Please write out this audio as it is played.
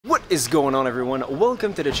is going on, everyone?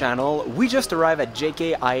 Welcome to the channel. We just arrived at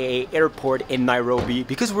JKIA Airport in Nairobi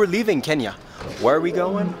because we're leaving Kenya. Where are we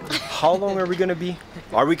going? How long are we gonna be?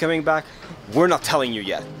 Are we coming back? We're not telling you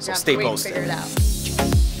yet, so stay posted. Figure it out.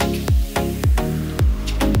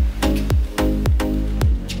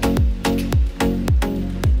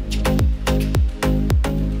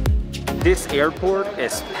 This airport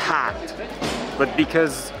is packed, but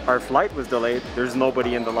because our flight was delayed, there's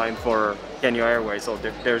nobody in the line for Kenya Airways, so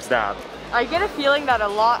there's that. I get a feeling that a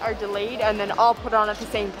lot are delayed and then all put on at the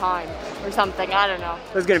same time or something, I don't know.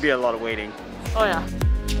 There's gonna be a lot of waiting. Oh yeah.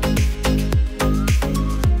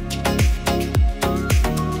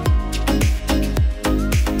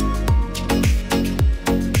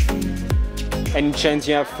 Any chance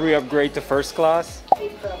you have free upgrade to first class?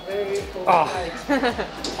 Oh,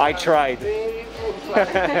 I tried.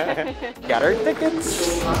 Got our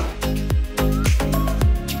tickets.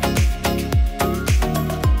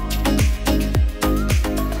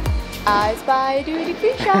 I spy a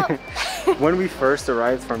duty-free shop. When we first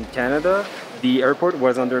arrived from Canada, the airport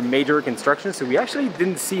was under major construction, so we actually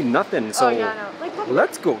didn't see nothing. So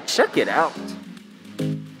let's go check it out.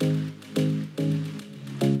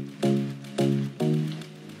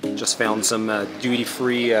 Just found some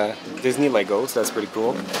duty-free Disney Legos. That's pretty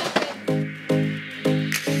cool.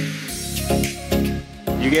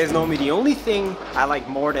 You guys know me, the only thing I like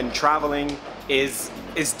more than traveling is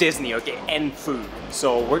Disney, okay, and food.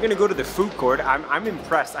 So we're gonna go to the food court. I'm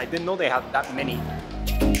impressed. I didn't know they had that many.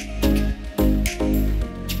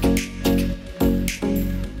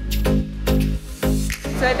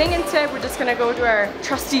 So I think instead we're just gonna go to our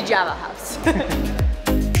trusty Java house.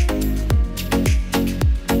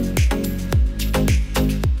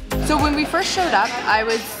 So when we first showed up, I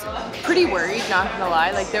was pretty worried, not gonna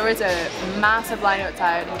lie. Like, there was a massive line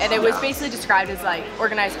outside and it was basically described as like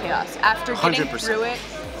organized chaos. After getting 100%. through it,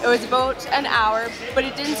 it was about an hour, but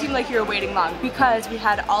it didn't seem like you were waiting long because we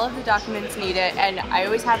had all of the documents needed and I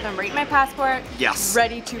always have them right in my passport,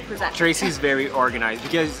 ready to present. Tracy's very organized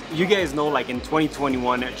because you guys know, like, in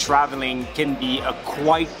 2021, traveling can be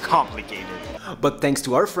quite complicated. But thanks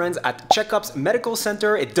to our friends at Checkup's Medical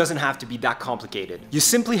Center, it doesn't have to be that complicated. You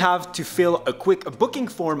simply have to fill a quick booking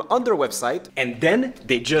form on their website and then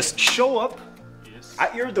they just show up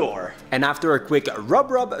at your door. And after a quick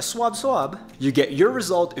rub, swab, you get your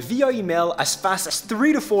result via email as fast as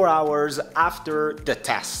 3 to 4 hours after the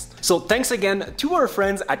test. So thanks again to our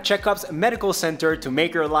friends at Checkup's Medical Center to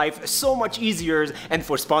make your life so much easier and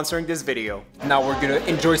for sponsoring this video. Now we're gonna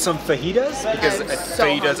enjoy some fajitas because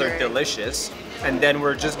fajitas are delicious. And then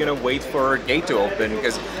we're just gonna wait for our gate to open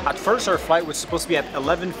because at first our flight was supposed to be at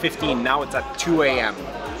 11:15, now it's at 2 a.m.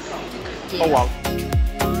 Oh wow.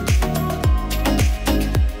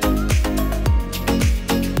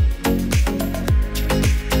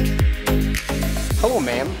 Hello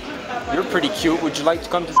ma'am, you're pretty cute. Would you like to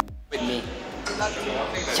come to with me?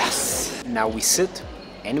 Yes! Now we sit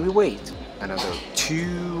and we wait another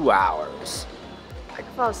 2 hours. I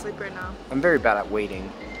could fall asleep right now. I'm very bad at waiting.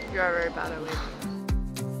 You are very bad at waiting.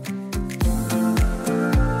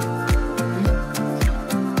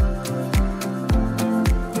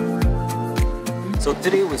 So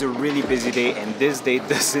today was a really busy day and this day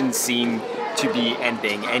doesn't seem to be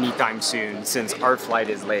ending anytime soon since our flight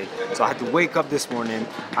is late. So I had to wake up this morning,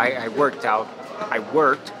 I worked out,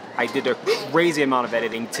 I did a crazy amount of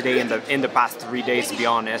editing today in the past 3 days, to be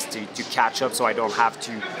honest, to catch up so I don't have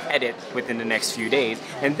to edit within the next few days.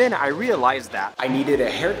 And then I realized that I needed a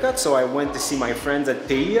haircut, so I went to see my friends at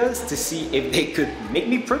JKIA to see if they could make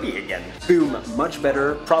me pretty again. Boom, much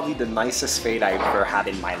better, probably the nicest fade I've ever had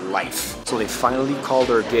in my life. So they finally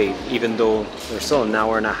called our gate, even though there's still an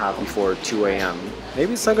hour and a half before 2 a.m.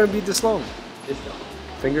 Maybe it's not gonna be this long.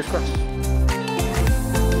 Fingers crossed.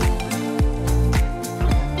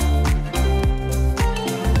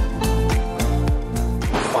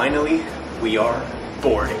 Finally, we are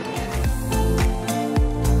boarding.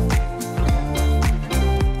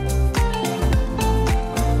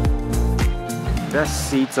 Best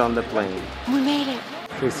seats on the plane. We made it.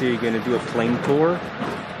 Okay, so you're gonna do a plane tour?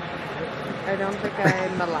 I don't think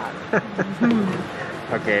I'm allowed.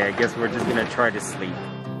 Okay, I guess we're just gonna try to sleep.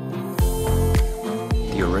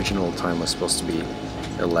 The original time was supposed to be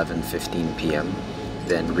 11:15 p.m.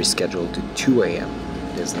 then rescheduled to 2 a.m.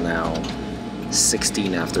 It is now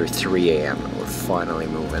 16 after 3 a.m. We're finally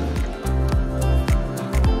moving.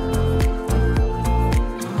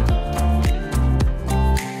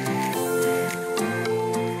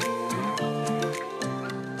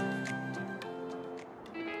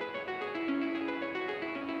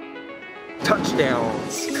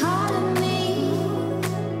 Touchdowns. Calling me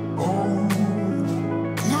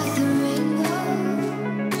like the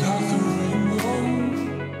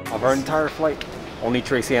Our entire flight, only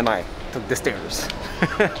Tracy and I took the stairs.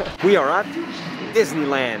 We are at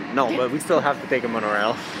Disneyland. No, but we still have to take a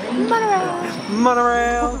monorail. Monorail.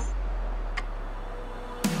 Monorail.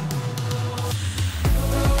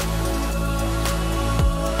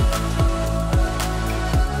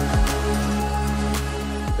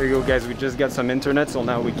 There you go, guys. We just got some internet, so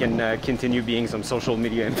now we can continue being some social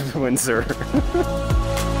media influencer.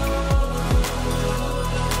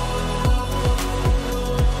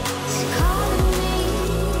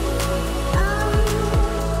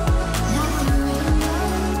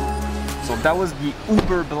 So that was the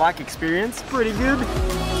Uber Black experience. Pretty good.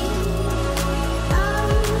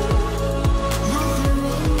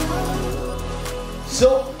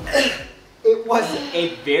 So it was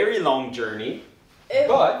a very long journey. It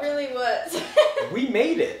but really was. We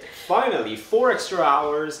made it, finally. 4 extra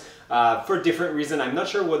hours for different reasons. I'm not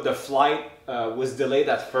sure what the flight was delayed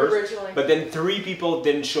at first. Originally. But then 3 people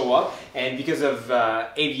didn't show up. And because of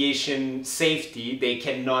aviation safety, they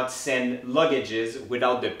cannot send luggages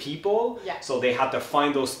without the people. Yeah. So they had to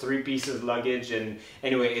find those 3 pieces of luggage. And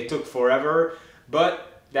anyway, it took forever.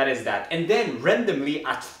 But that is that. And then randomly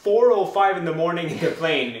at 4:05 in the morning in the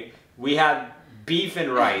plane, we had beef and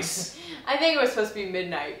rice. I think it was supposed to be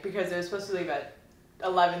midnight because it was supposed to leave at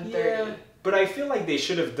 11:30. Yeah, but I feel like they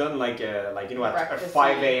should have done like a a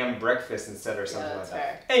 5 a.m. breakfast instead or something like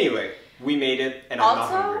that. Fair. Anyway, we made it, and I'm not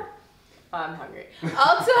hungry. I'm hungry.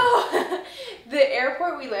 Also, the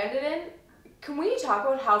airport we landed in. Can we talk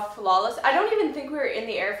about how flawless? I don't even think we were in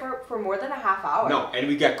the airport for more than a half hour. No, and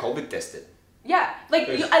we got COVID tested. Yeah, like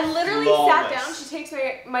I literally sat down. She takes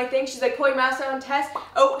my thing. She's like, pull your mask down, test.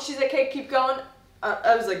 Oh, she's like, okay, keep going.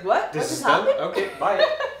 I was like, what? This what is just done? happened? Okay, bye.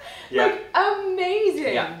 Yeah. Like,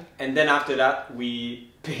 amazing. Yeah, and then after that, we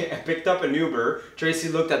picked up an Uber. Tracy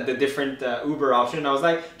looked at the different Uber option. I was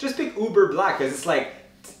like, just pick Uber Black, because it's like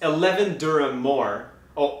 11 dirham more.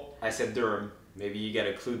 Oh, I said dirham. Maybe you get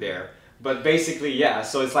a clue there. But basically, yeah,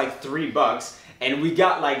 so it's like $3. And we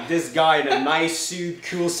got like this guy in a nice suit,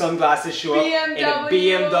 cool sunglasses show up in a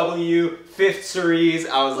BMW 5th Series.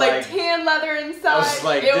 I was like tan leather inside. I was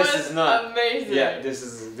like, this is not amazing. Yeah, this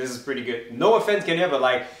is pretty good. No offense, Kenya, but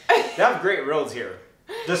like they have great roads here.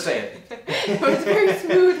 Just saying. It was a very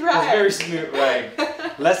smooth ride. It was very smooth ride.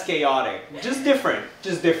 Less chaotic. Just different.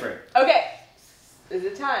 Just different. Okay. Is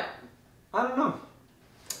it time? I don't know.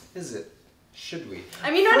 Is it? Should we? I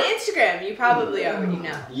mean, on Instagram, you probably already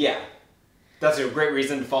know. Yeah. That's a great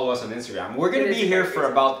reason to follow us on Instagram. We're going to be here for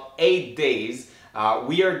about 8 days.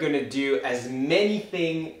 We are going to do as many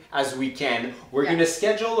things as we can. We're going to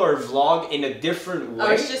schedule our vlog in a different way.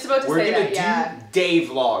 I was just about to say that, We're going to do day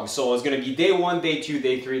vlogs. So it's going to be day 1, day 2,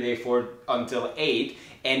 day 3, day 4 until 8.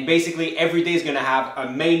 And basically every day is going to have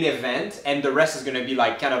a main event, and the rest is going to be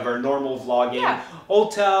like kind of our normal vlogging. Yeah.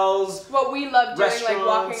 Hotels, what we love doing, like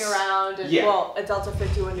walking restaurants. around. And, well, it's also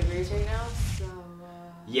 51 degrees right now, so...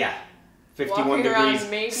 Yeah. 51 degrees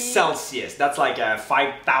maybe. Celsius. That's like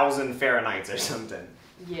 5,000 Fahrenheit or something.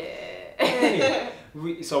 Yeah.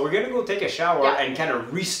 Anyway, so we're going to go take a shower and kind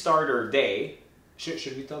of restart our day.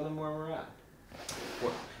 Should we tell them where we're at?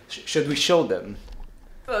 Should we show them?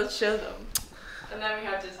 Let's show them. And then we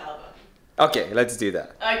have to tell them. Okay, let's do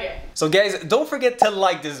that. Okay. So guys, don't forget to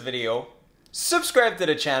like this video, subscribe to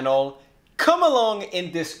the channel, come along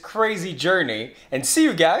in this crazy journey, and see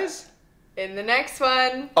you guys in the next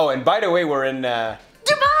one. Oh, and by the way, we're in Dubai!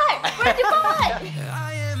 We're in Dubai!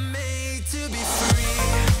 I am made to be free.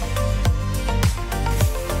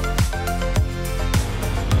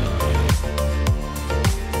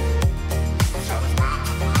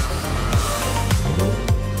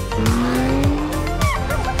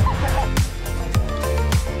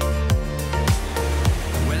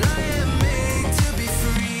 Well, I am made to be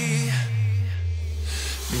free.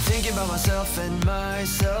 Been thinking about myself and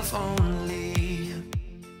myself only.